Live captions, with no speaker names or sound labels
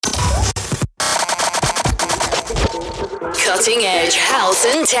Cutting edge house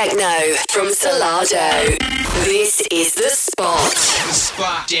and techno from Salado. This is The Spot. The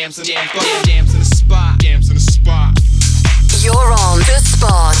spot. Jams in the spot. Jams in the spot. You're on The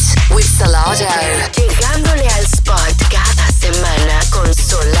Spot with Salado. Llegándole al spot cada semana con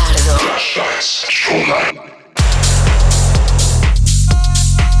Solardo.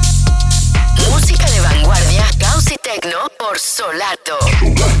 Música de vanguardia, house y techno por Solato.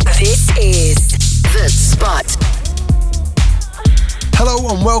 This is The Spot.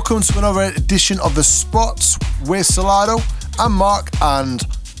 Hello and welcome to another edition of The Spot with Salado. I'm Mark and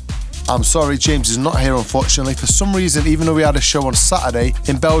I'm sorry, James is not here unfortunately. For some reason, even though we had a show on Saturday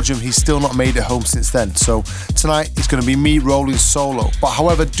in Belgium, he's still not made it home since then. So tonight it's going to be me rolling solo. But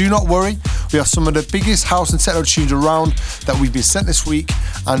however, do not worry. We have some of the biggest house and techno tunes around that we've been sent this week.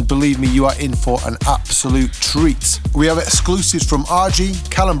 And believe me, you are in for an absolute treat. We have exclusives from RG,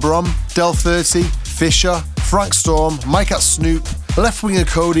 Callum Brom, Del 30, Fisher, Frank Storm, Mike at Snoop, Left Winger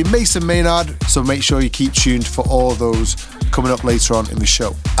Cody, Mason Maynard. So make sure you keep tuned for all those coming up later on in the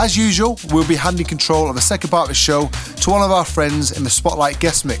show. As usual, we'll be handing control of the second part of the show to one of our friends in the Spotlight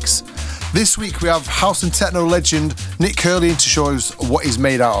guest mix. This week we have house and techno legend Nick Curley to show us what he's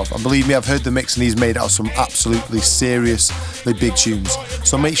made out of. And believe me, I've heard the mix and he's made out of some absolutely seriously big tunes.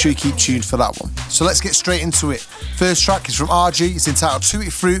 So make sure you keep tuned for that one. So let's get straight into it. First track is from RG. It's entitled Tutti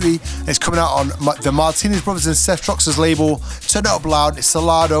Frutti. It's coming out on the Martinez Brothers and Seth Troxer's label. Turn it up loud. It's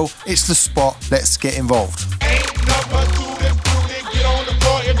Salado. It's The Spot. Let's get involved. Ain't nothing to this booty. Get on the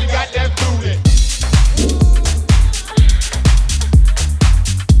floor if you got that booty.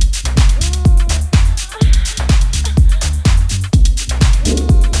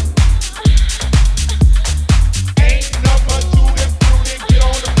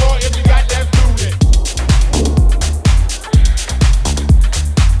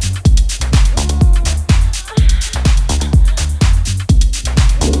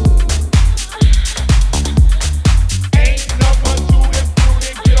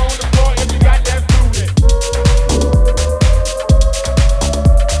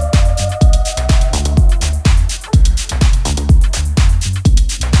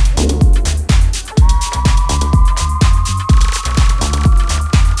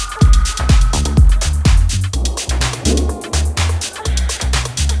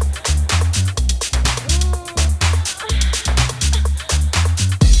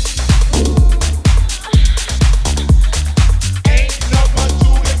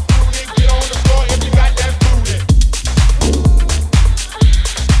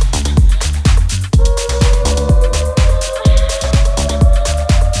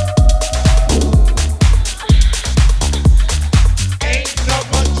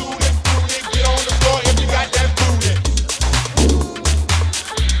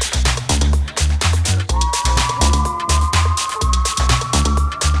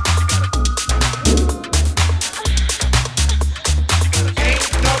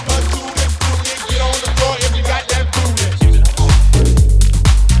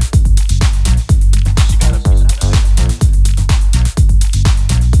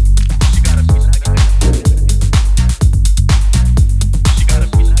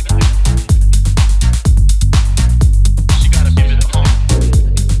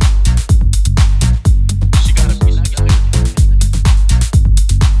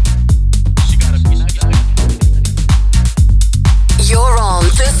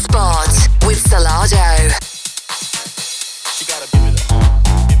 She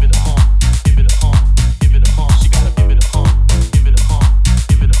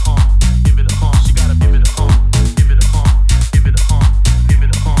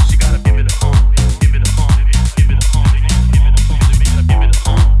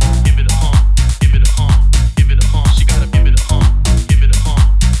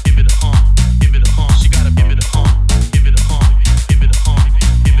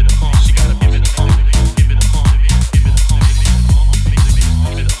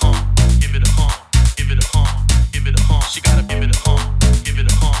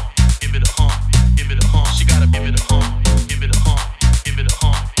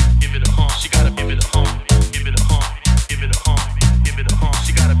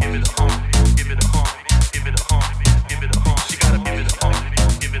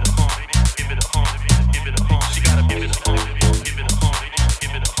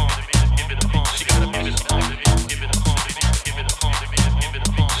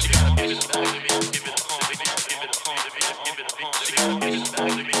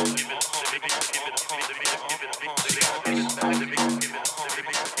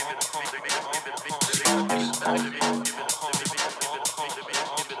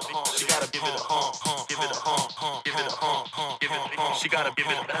gotta give it a give it a hump, give it a hump, give it a hump. She gotta give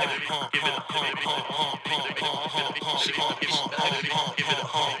it a back, give it a hump, give it a hump. She gotta give it a back, give it a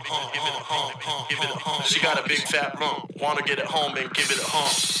hump, give it a hump, give it a hump. She got a big fat rump, wanna get it home and give it a hump.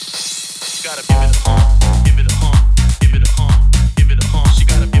 She gotta give it a hump, give it a hump, give it a hump, give it a hump. She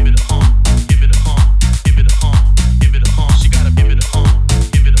gotta give it a hump, give it a hump, give it a hump, give it a hump. She gotta give it a hump, give it a hump,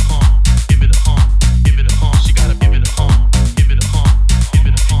 give it a hump, give it a hump. She gotta give it a hump, give it a hump, give it a hump, give it a hump. She gotta give it a hump, give it a hump, give it a hump, give it a hump. She gotta give it a hump, give it a hump, give it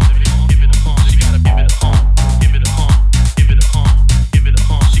a hump, give it a hump. She gotta give it a hump, give it a hump, give it a hump, give it a hump. She gotta give it a hump, give it a hump, give it a hump, give it a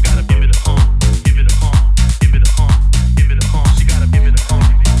hump. She gotta give it a hump, give it a hump, give it a hump, give it a hump. She gotta give it a hump, give it a hump, give it a hump, give it a hump. She gotta give it a hump,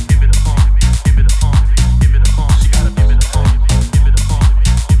 give it a hump, give it a hump, give it a hump. She gotta give it a hump, give it a hump,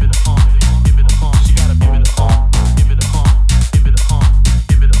 give it a hump, give it a hump. She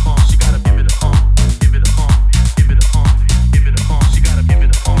gotta give it a hump, give it a hump, give it a hump, give it a hump. She gotta give it a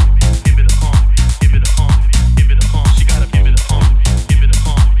hump, give it a hump, give it a hump, give it a hump. She gotta give it a hump, give it a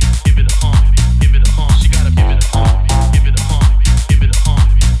hump, give it a hump, give it a hump. She gotta give it a hump, give it a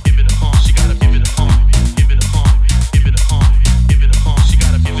hump, give it a hump, give it a hump. She gotta give it a hump, give it a hump, give it a hump, give it a hump.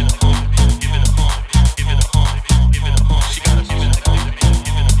 She gotta give it a hump,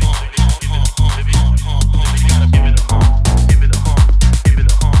 give it a hump, give it a hump, give it a hump.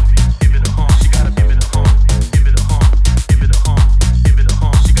 She gotta give it a hump, give it a hump, give it a hump, give it a hump. She gotta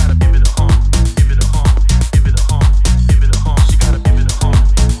give it a hump, give it a hump, give it a hump, give it a hump. She gotta give it a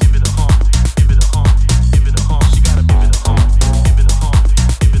hump, give it a hump, give it a hump, give it a hump. She gotta give it a hump, give it a hump,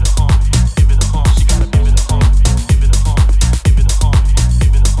 give it a hump, give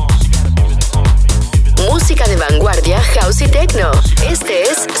it a hump. She gotta give it a hump. Música de vanguardia, house y techno. Este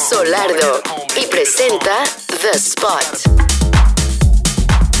es Solardo y presenta The Spot.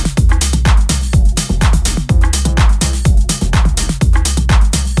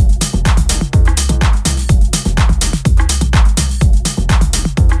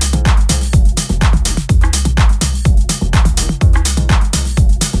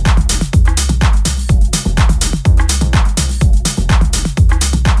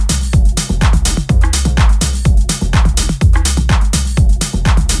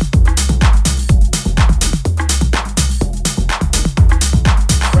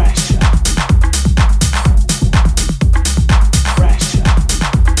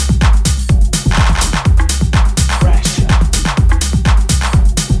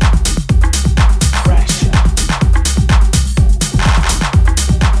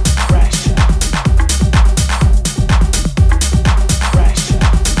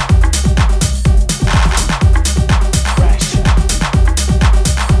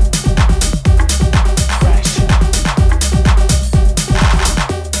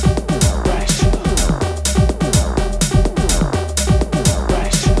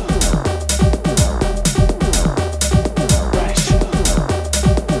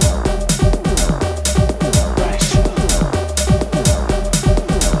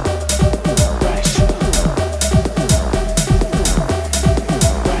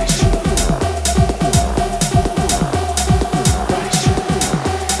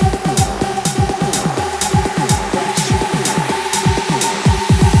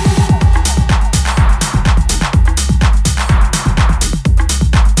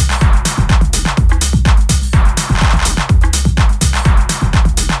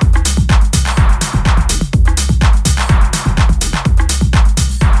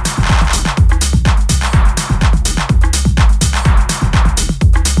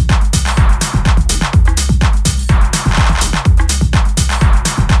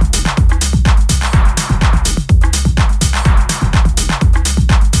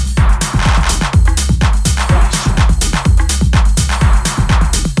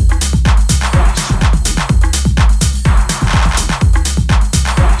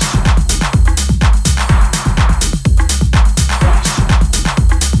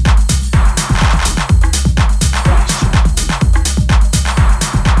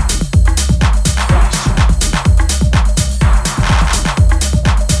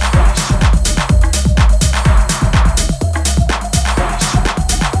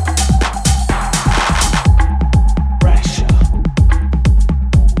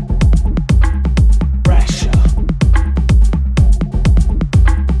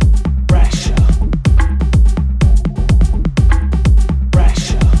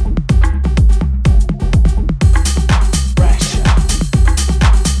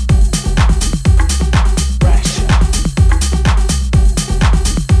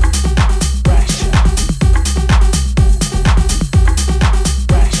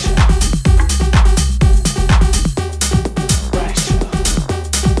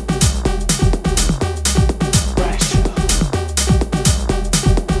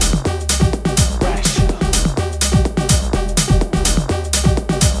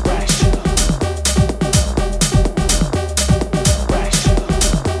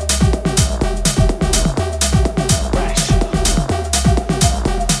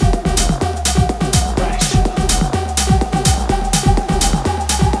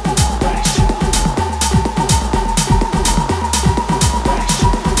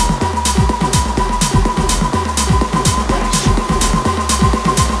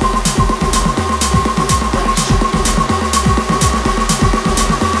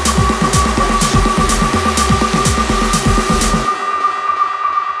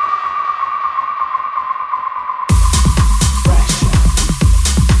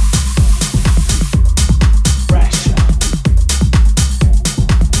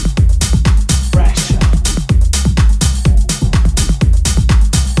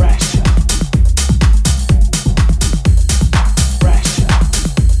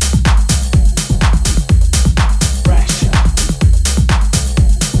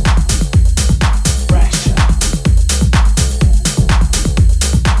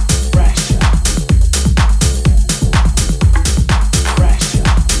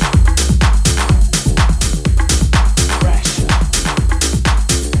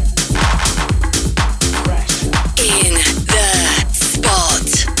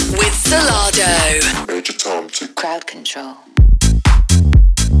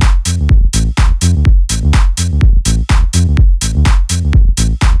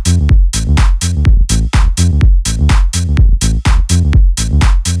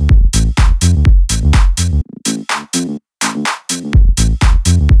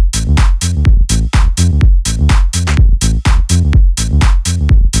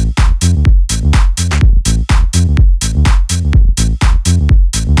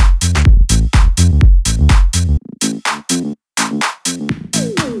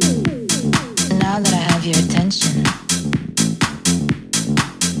 Now that I have your attention,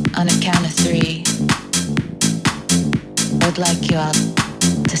 on a count of 3, I'd like you all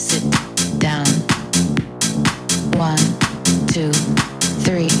to sit down. 1, 2,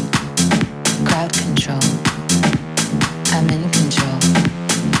 3. Crowd control. I'm in control.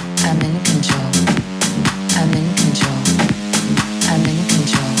 I'm in control. I'm in control. I'm in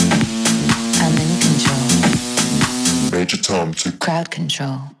control. I'm in control. Major Tom to crowd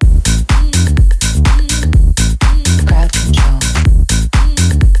control. Crowd control.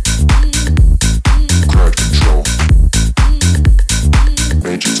 crowd control.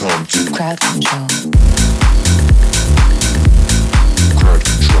 Major Tom to Crowd control. crowd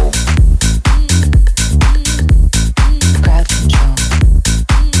control. Crowd control.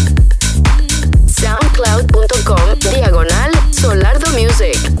 SoundCloud.com/Solardo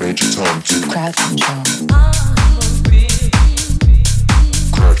Music. Major Tom to Crowd control.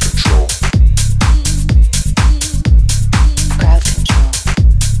 crowd control. Crowd control.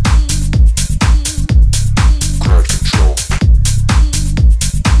 Crowd control.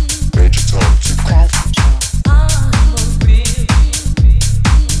 Major Tom to Crowd control.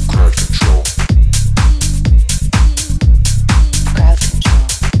 crowd control. Crowd control.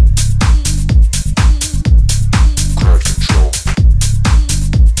 Crowd control.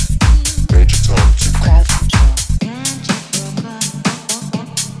 Major Tom to Crowd control.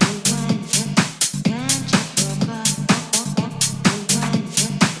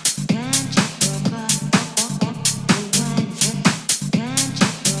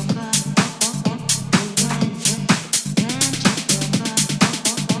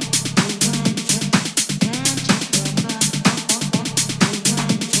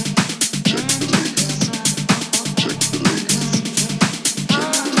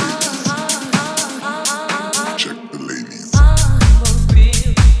 check the ladies.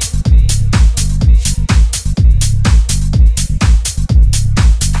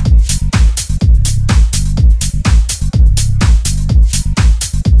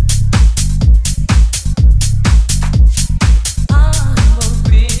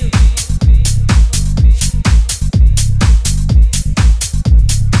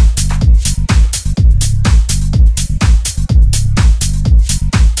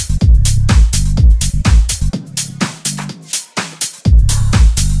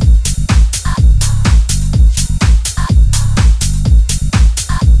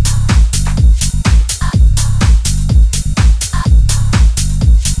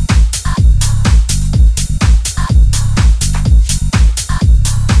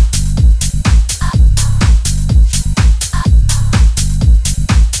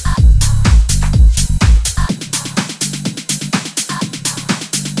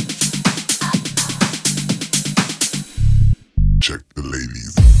 Check the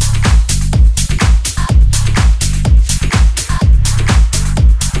ladies.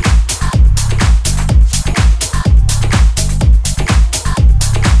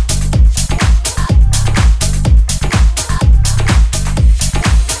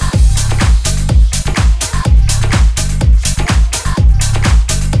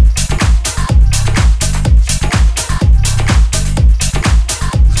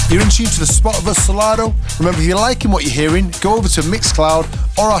 You're in tune to the spot of us, Solardo. Remember, if you're liking what you're hearing, go over to Mixcloud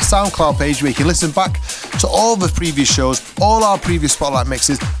or our SoundCloud page where you can listen back to all the previous shows, all our previous Spotlight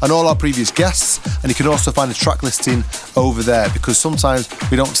mixes, and all our previous guests. And you can also find a track listing over there, because sometimes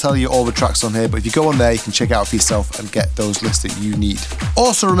we don't tell you all the tracks on here, but if you go on there, you can check it out for yourself and get those lists that you need.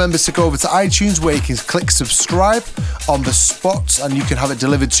 Also, remember to go over to iTunes where you can click subscribe on the spot, and you can have it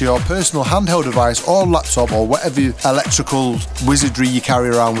delivered to your personal handheld device or laptop or whatever electrical wizardry you carry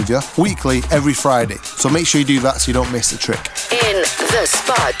around with you weekly every Friday. So make sure you do that so you don't miss the trick. En The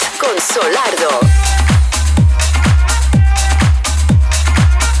Spot con Solardo.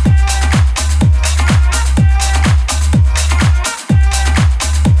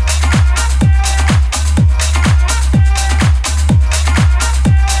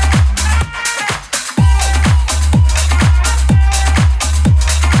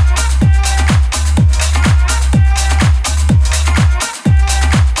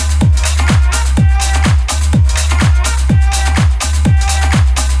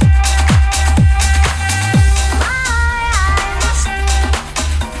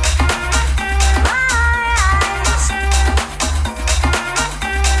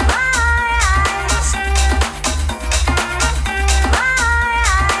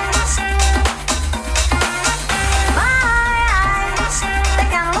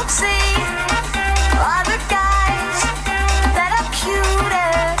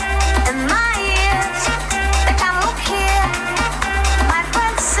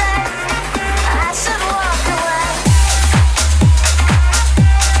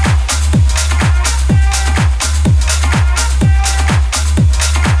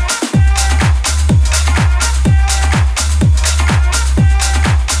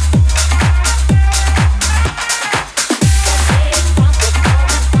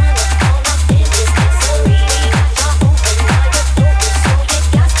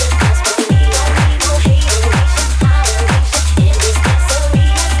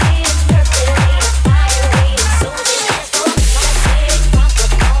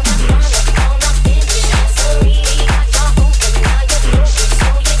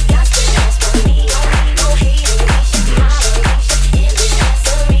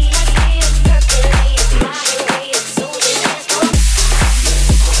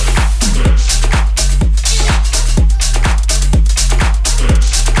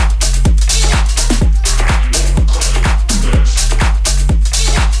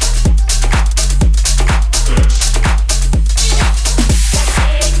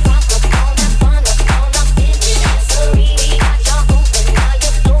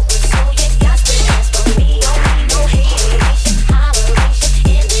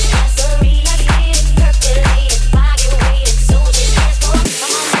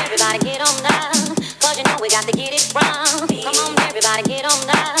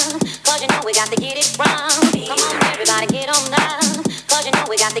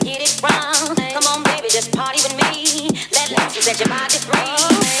 got to get it wrong. Come on, baby, just party with me. Let loose and set your body free.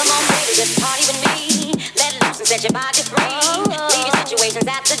 Come on, baby, just party with me. Let loose and set your body free. Leave your situations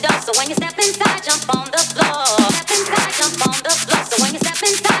at the door. So when you step inside, jump on the floor. Step inside, jump on the floor. So when you step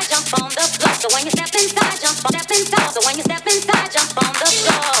inside, jump on the floor. So when you step inside, jump on, step inside. So when you step inside, jump on the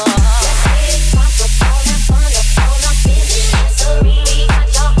floor. Let's get it crunk up on that fun up on up in the dancery. Got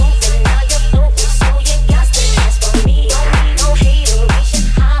your open, now you're floating, so you got to dance for me. Don't need no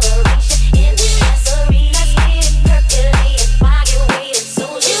hateration, holleration in this dancery. Let's get it percolated while you're waiting,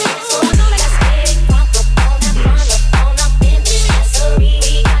 so just dance for me. Let's get it crunk up on that fun up on up in this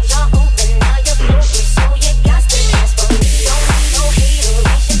dancery. Got your open, now you're floating, so you got to dance for me. Don't need no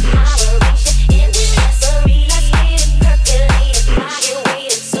hateration, holleration in this dancery. Let's get it percolated while you're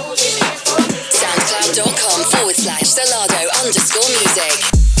waiting, so just dance for me. SoundCloud.com/Solado_music.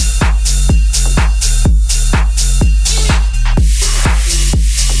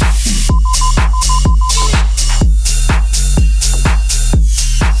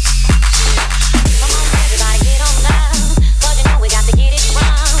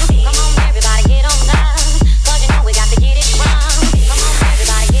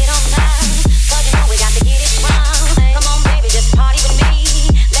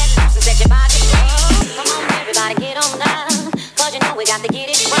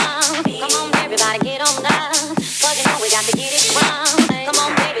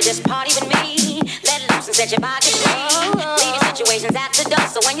 Set your body free. Leave your situations at the door.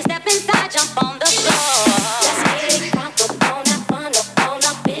 So when you step inside, jump on the floor. Let's get it crunk up on that fun up on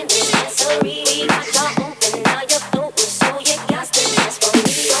up in this dancery. Got your open, now you're floating, so you got to dance for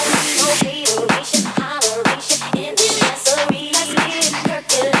me. Don't need no hateration, holleration in this dancery. Let's get it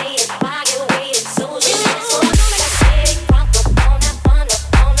percolated while you're waiting, so just dance for me. Let's get it crunk up on that fun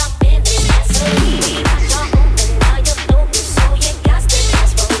up on up in this dancery. Got your open, now you're floating, so you got to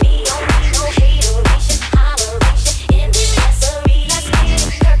dance for me. Don't need no hateration, holleration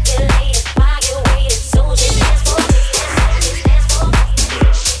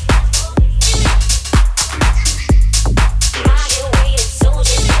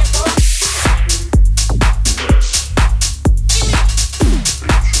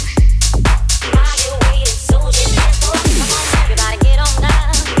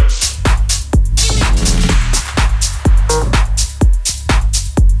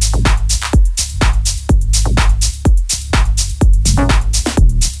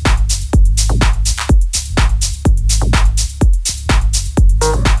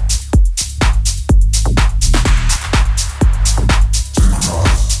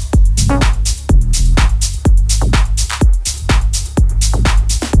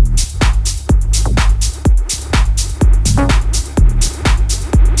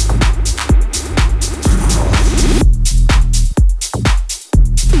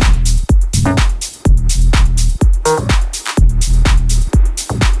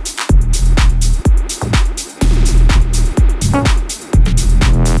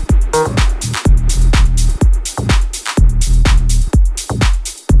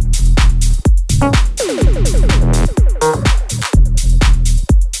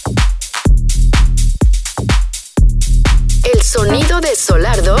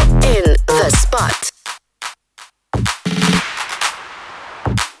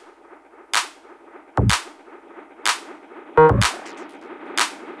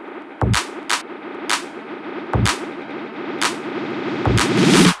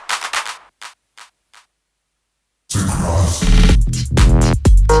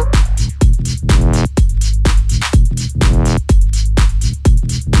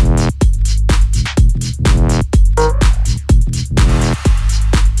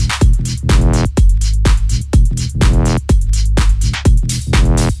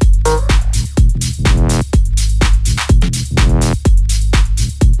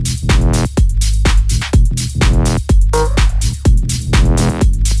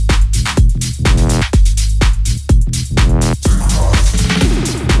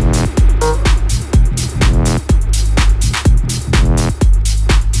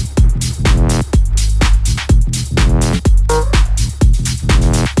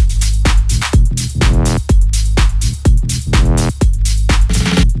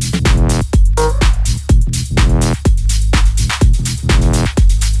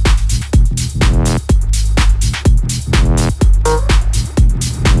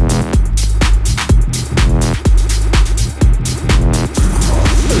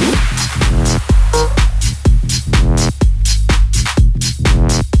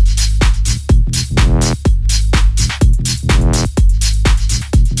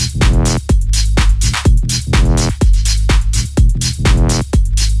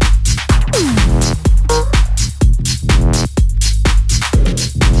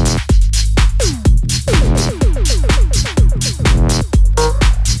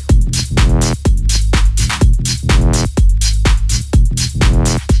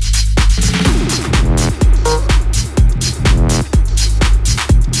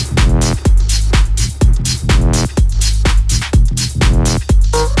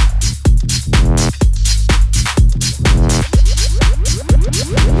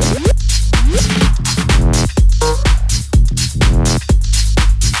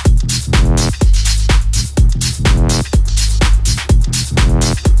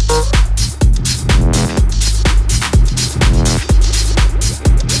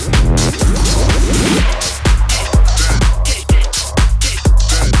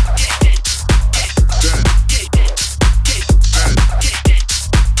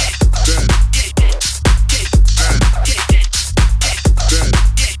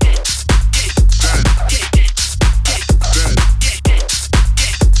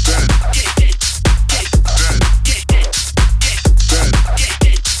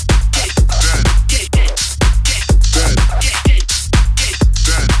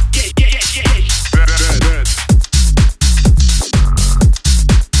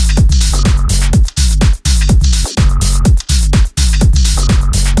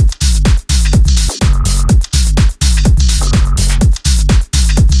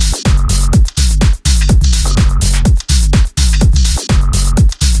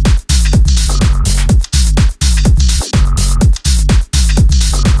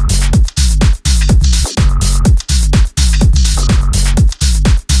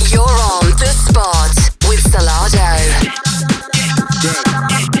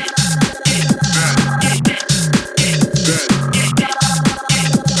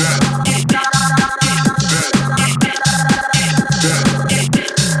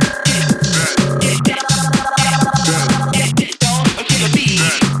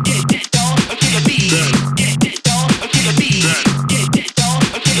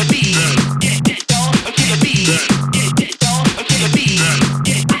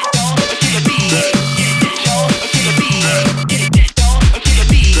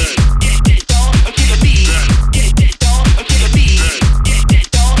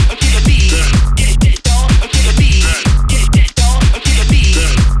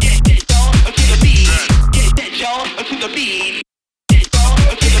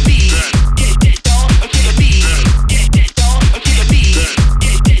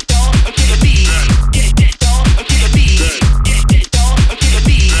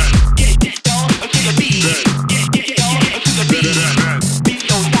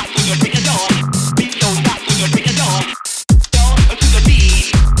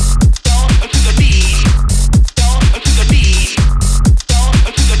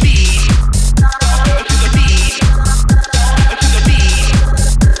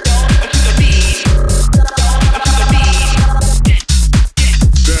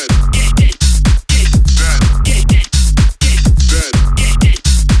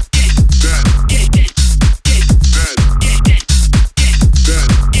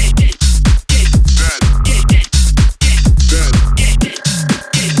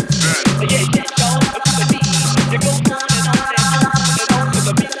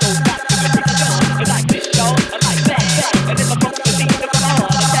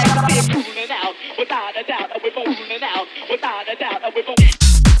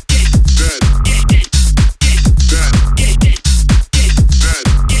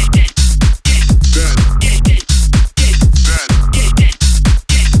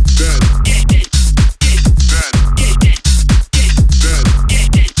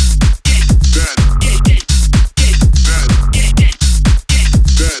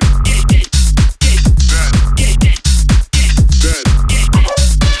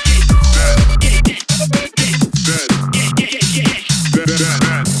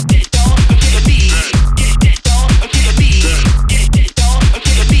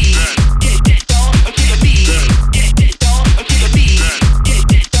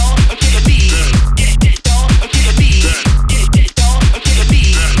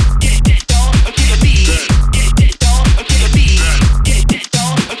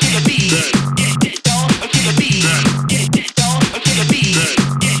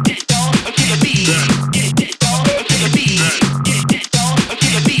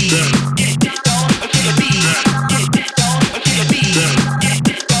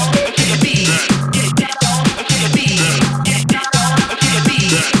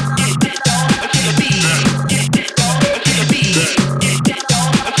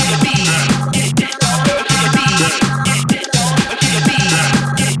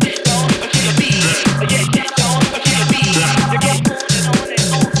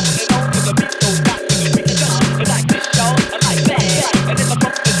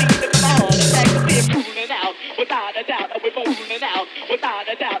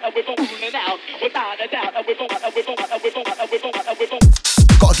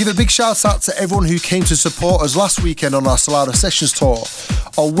Got to give a big shout out to everyone who came to support us last weekend on our Salado Sessions tour.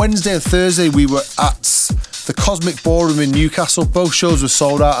 On Wednesday and Thursday we were at the Cosmic Ballroom in Newcastle. Both shows were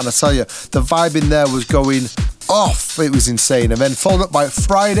sold out, and I tell you, the vibe in there was going off. It was insane. And then followed up by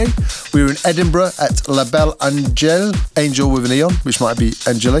Friday, we were in Edinburgh at La Belle Angel with an Eon, which might be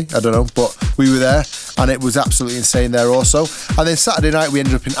Angeli, I don't know, but we were there and it was absolutely insane there also. And then Saturday night we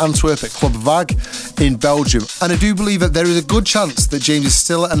ended up in Antwerp at Club Vag in Belgium. And I do believe that there is a good chance that James is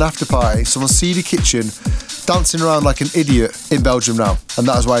still at an after party, someone's seedy kitchen, dancing around like an idiot in Belgium now, and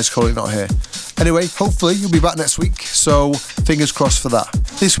that is why he's currently not here. Anyway, hopefully you'll be back next week, so fingers crossed for that.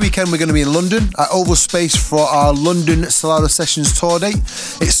 This weekend we're going to be in London at Oval Space for our London Salado Sessions tour date.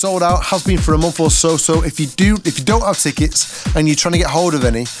 It's sold out, has been for a month or so, so if you don't have tickets and you're trying to get hold of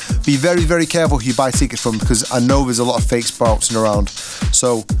any, be very, very careful who you buy tickets from, because I know there's a lot of fakes bouncing around.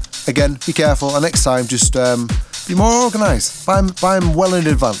 So again, be careful, and next time just be more organised. Buy them well in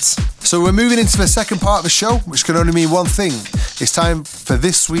advance. So we're moving into the second part of the show, which can only mean one thing. It's time for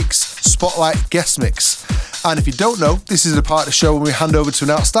this week's Spotlight Guest Mix. And if you don't know, this is the part of the show when we hand over to an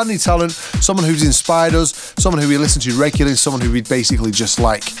outstanding talent, someone who's inspired us, someone who we listen to regularly, someone who we basically just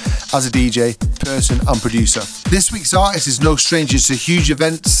like as a DJ, person and producer. This week's artist is no stranger to huge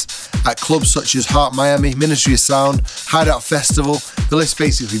events at clubs such as Heart Miami, Ministry of Sound, Hideout Festival. The list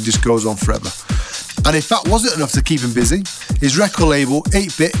basically just goes on forever. And if that wasn't enough to keep him busy, his record label,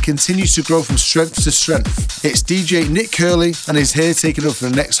 8-Bit, continues to grow from strength to strength. It's DJ Nick Curley, and he's here taking up for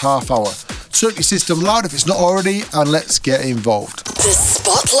the next half hour. Turn your system loud if it's not already, and let's get involved. The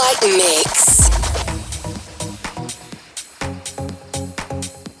Spotlight Mix.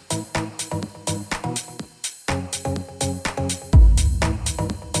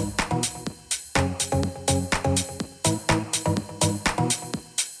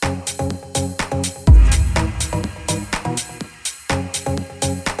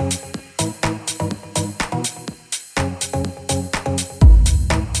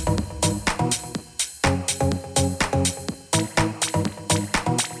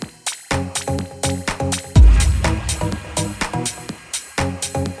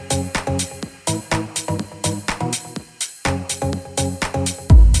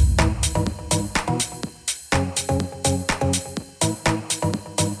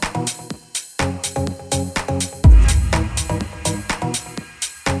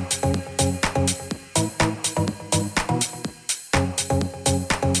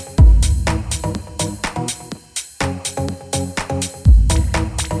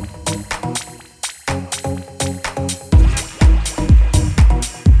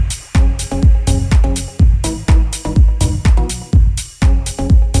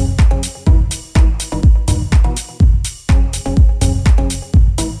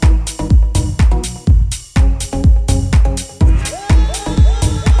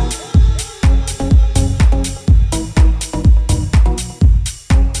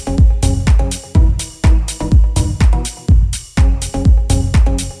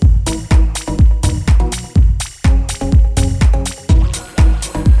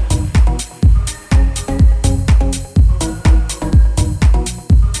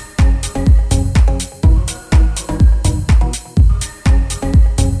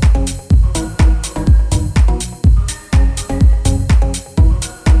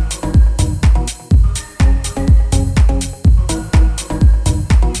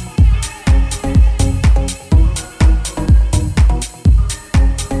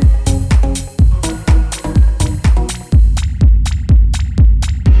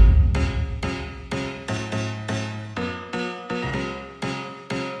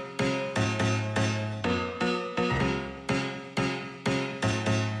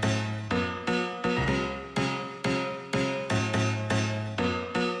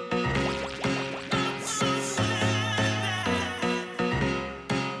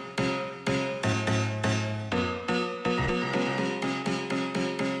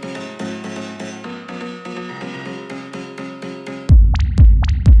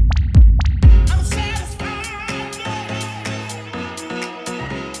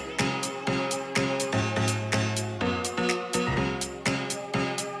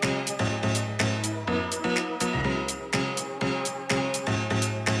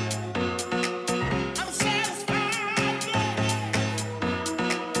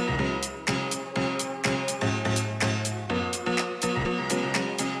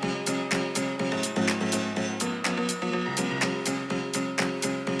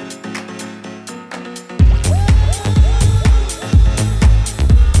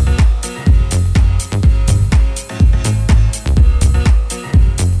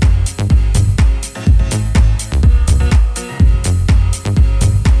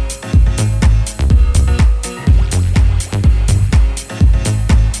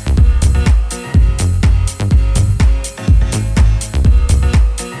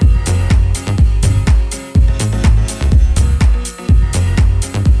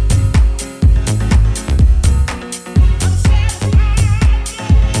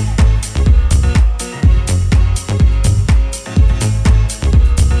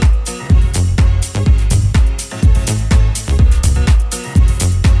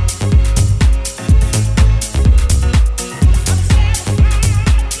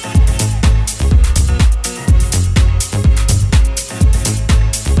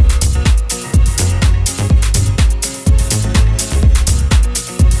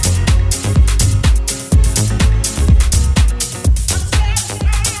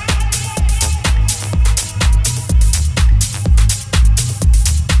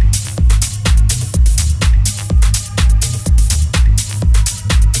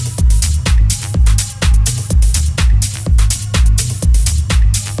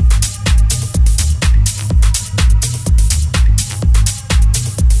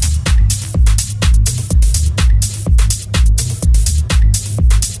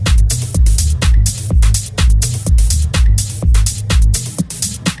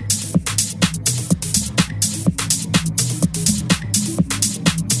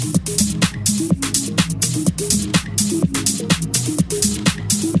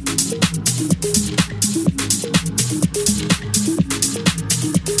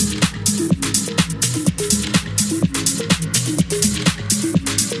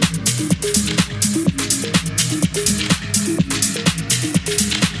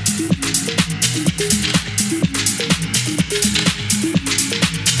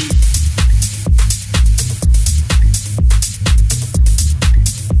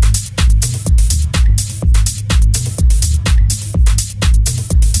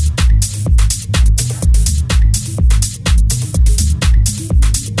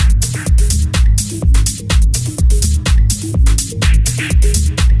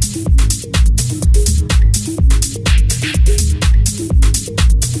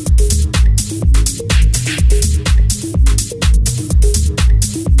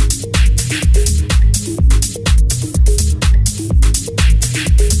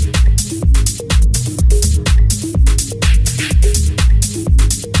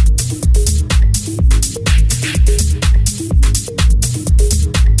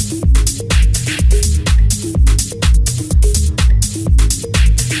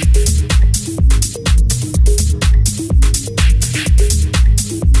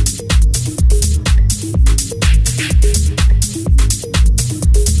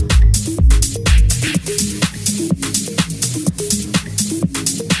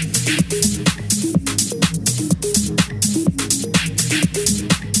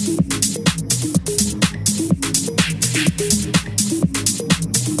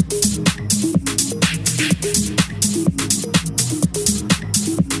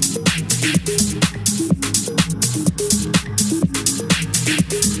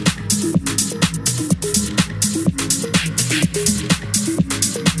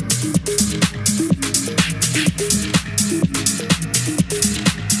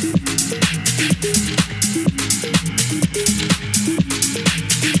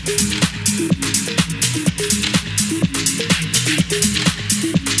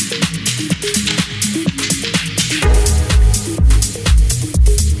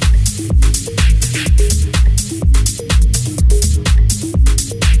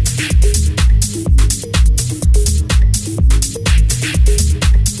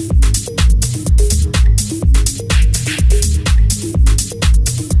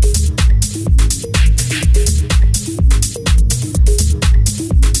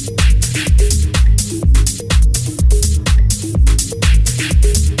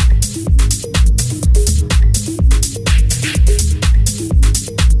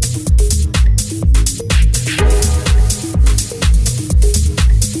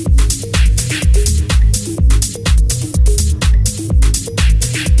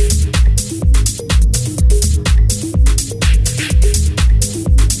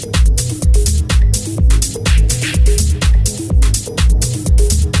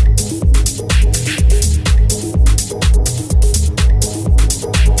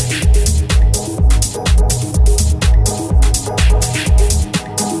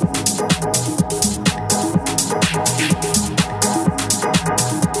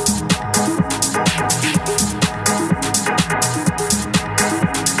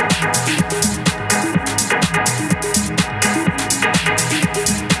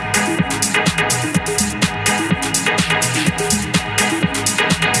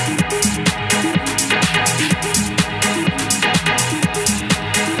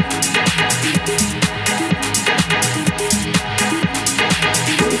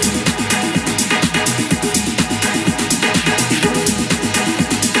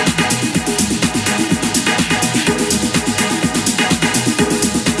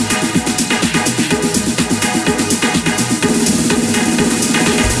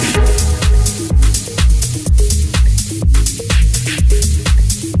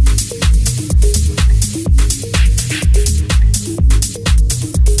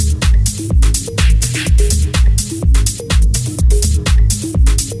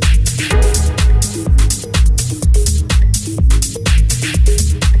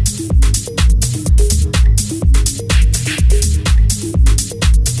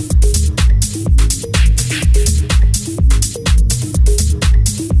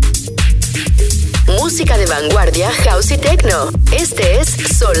 música de vanguardia, house y techno. Este es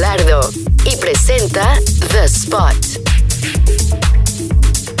Solardo y presenta The Spot.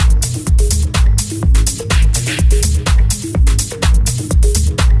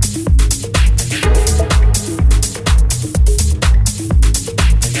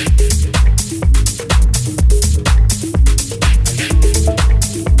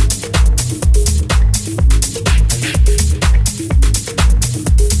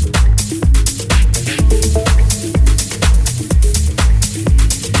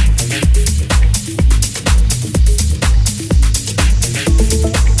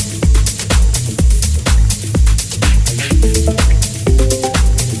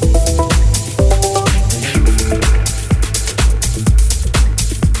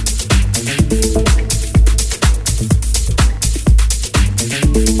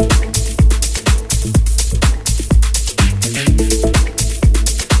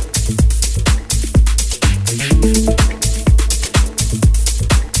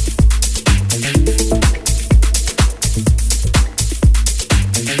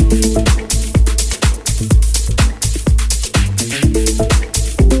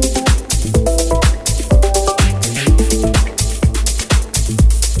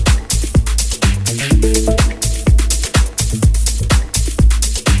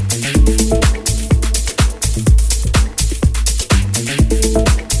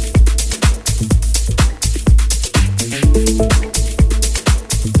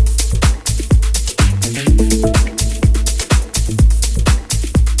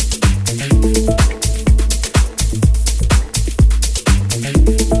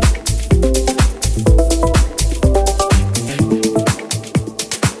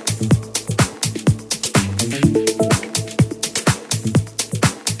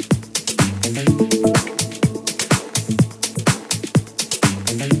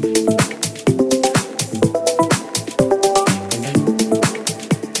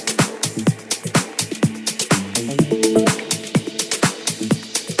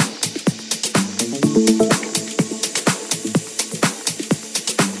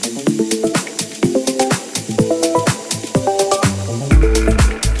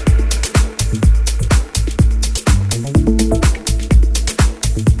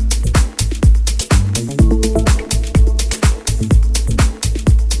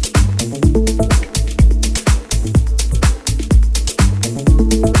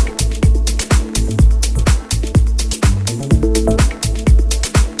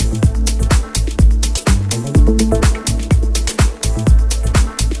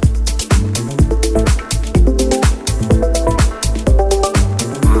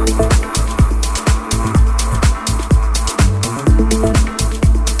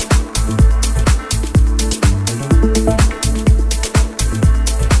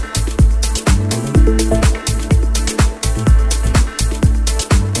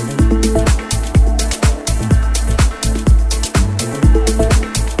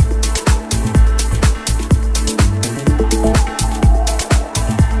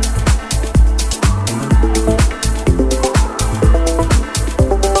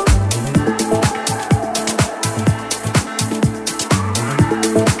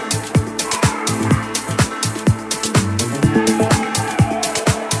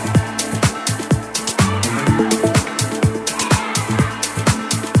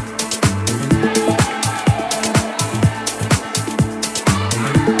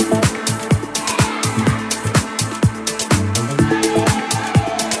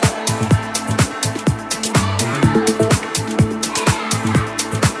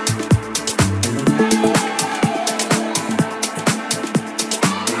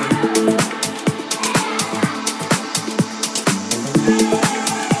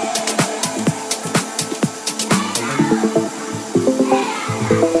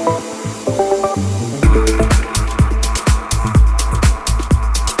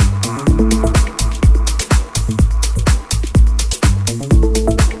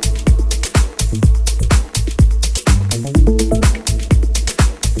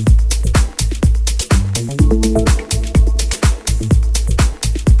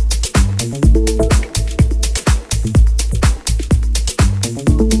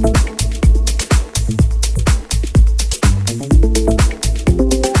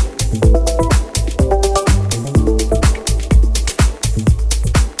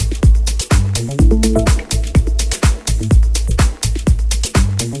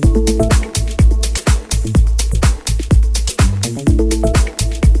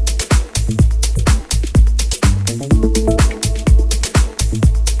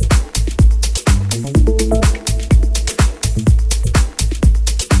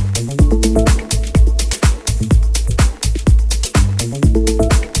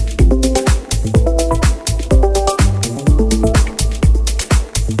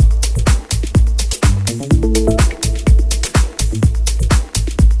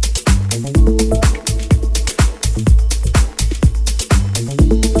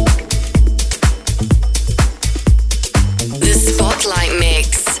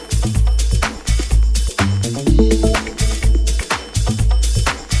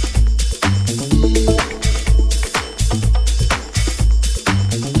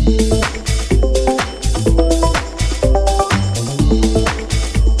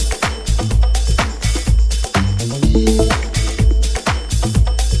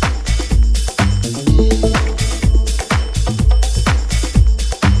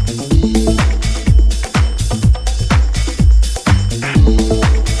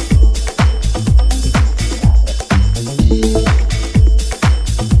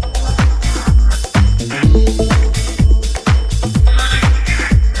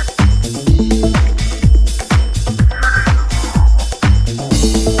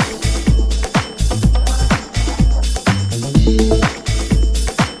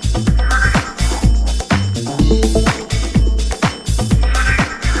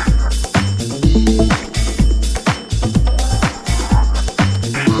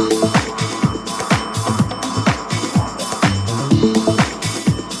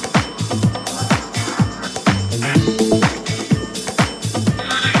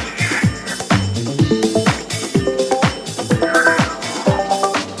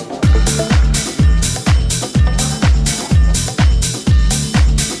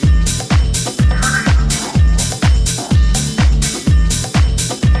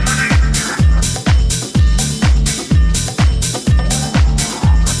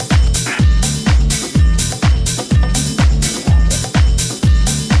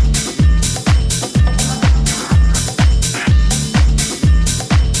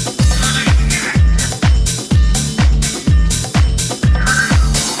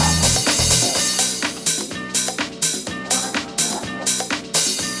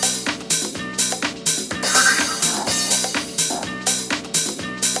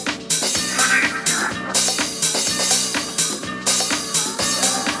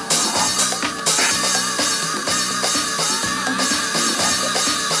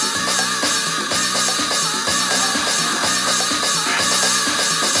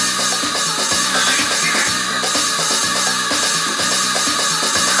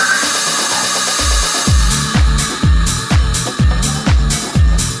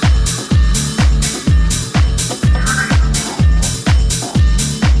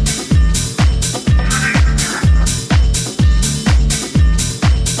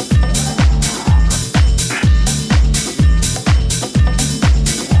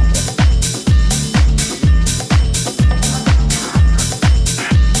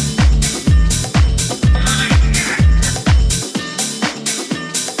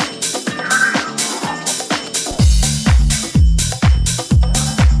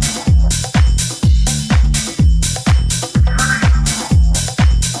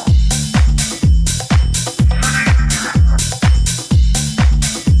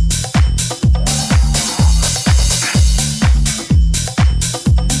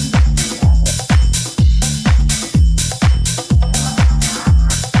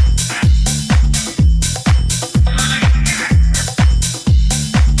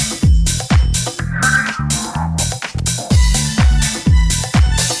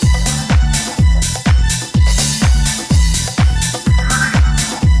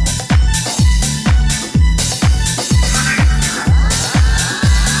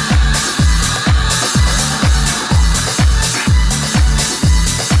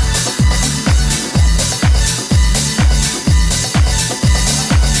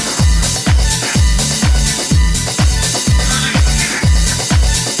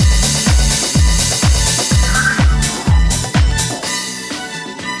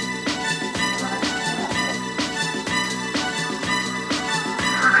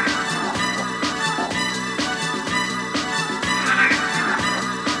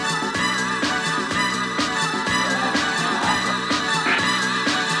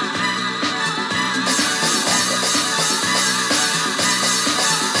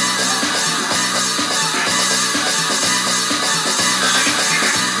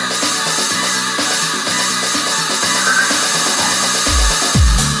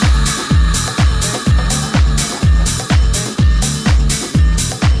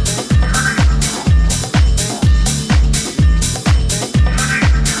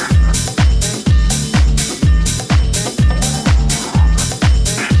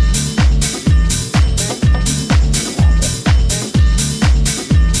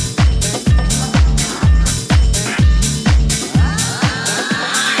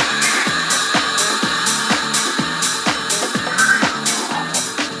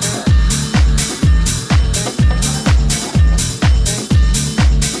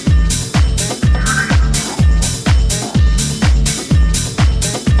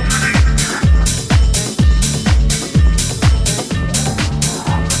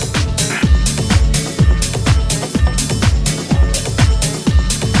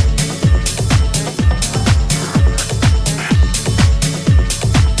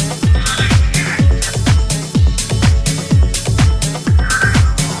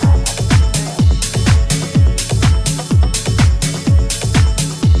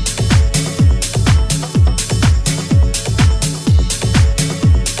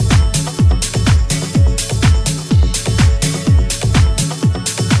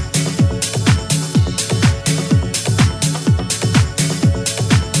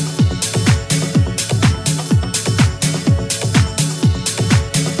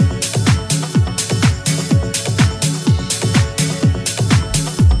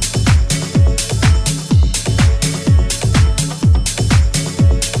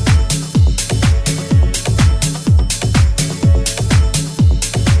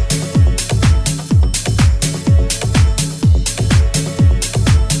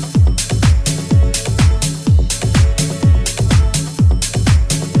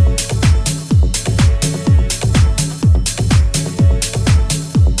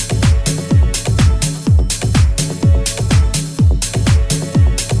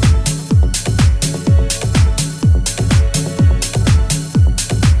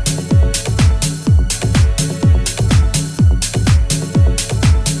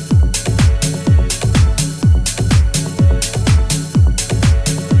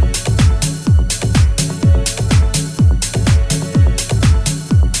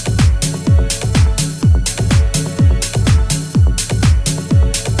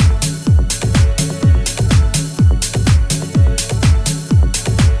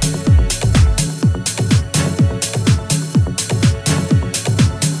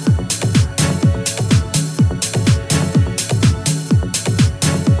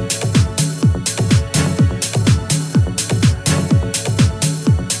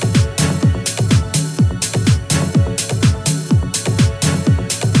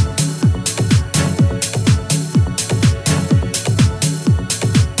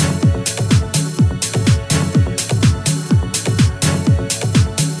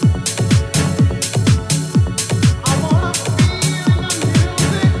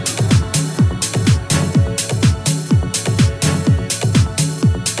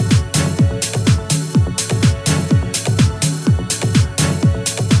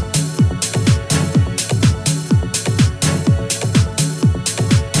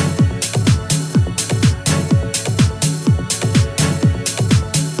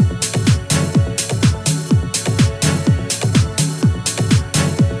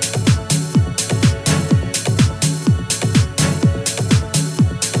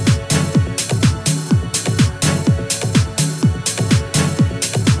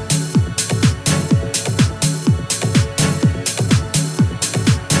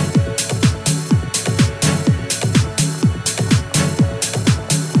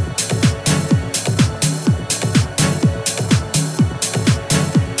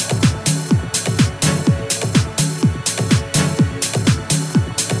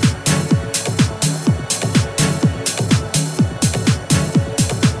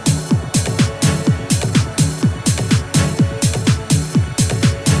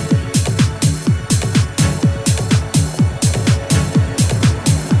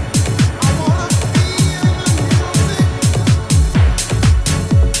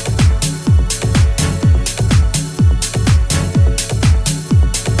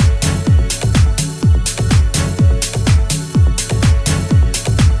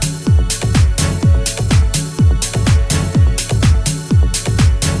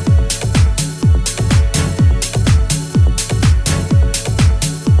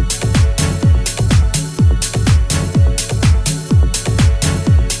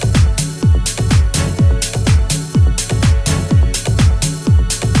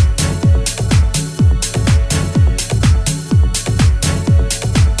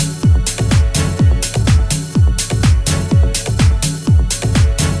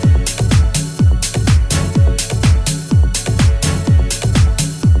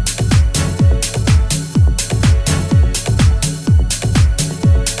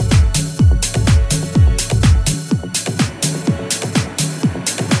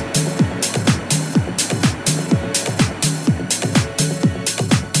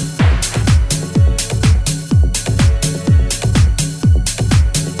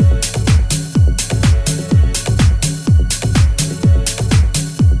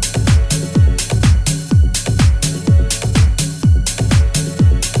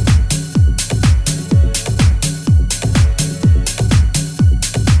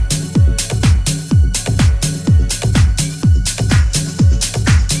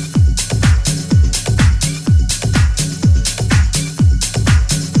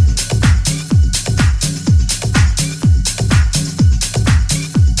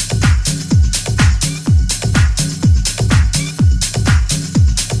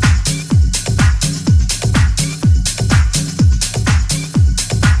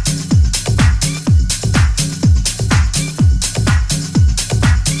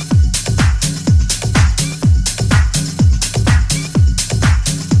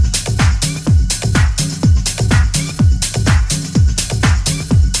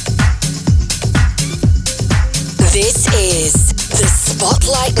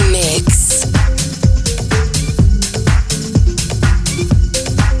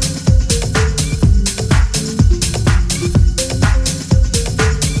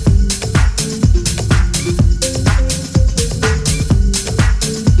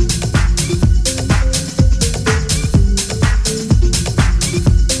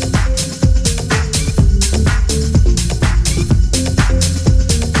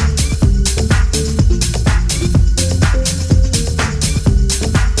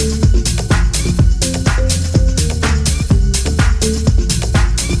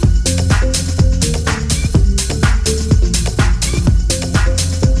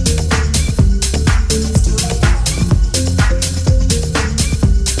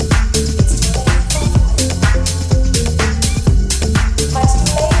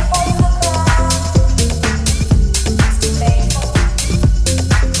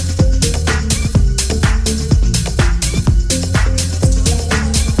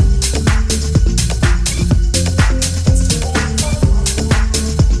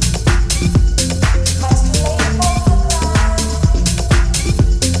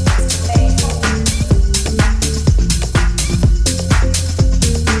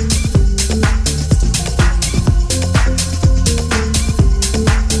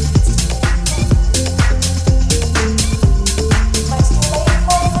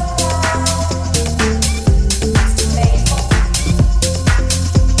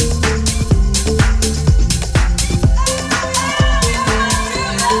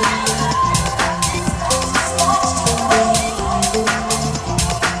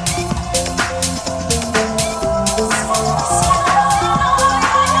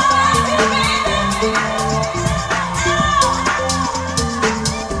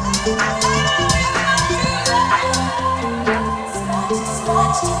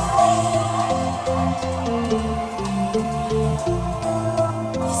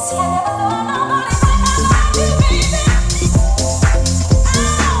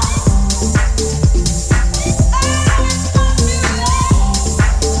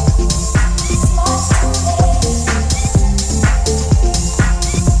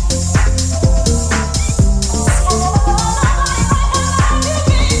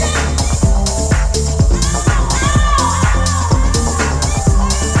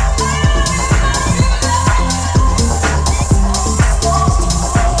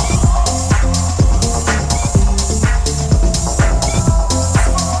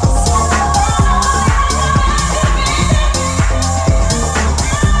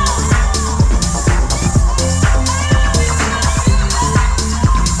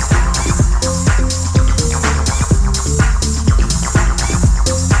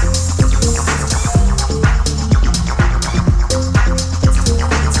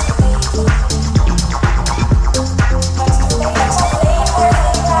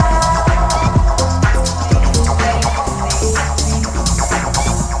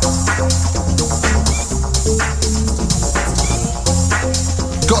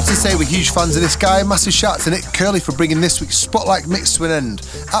 say we're huge fans of this guy. Massive shout out to Nick Curley for bringing this week's Spotlight Mix to an end.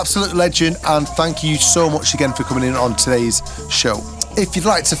 Absolute legend, and thank you so much again for coming in on today's show. If you'd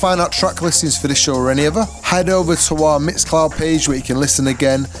like to find out track listings for this show or any other, head over to our Mixcloud page where you can listen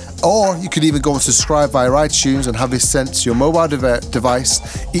again, or you could even go and subscribe via iTunes and have this sent to your mobile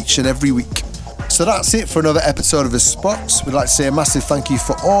device each and every week. So that's it for another episode of The Spots. We'd like to say a massive thank you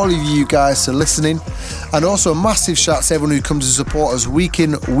for all of you guys for listening, and also a massive shout to everyone who comes to support us week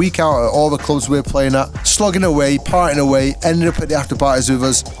in, week out at all the clubs we're playing at, slogging away, partying away, ending up at the after parties with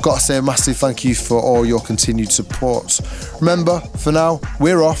us. Got to say a massive thank you for all your continued support. Remember, for now,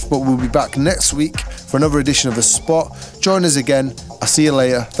 we're off, but we'll be back next week for another edition of The Spot. Join us again. I'll see you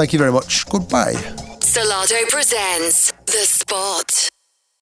later. Thank you very much. Goodbye. Solardo presents The Spot.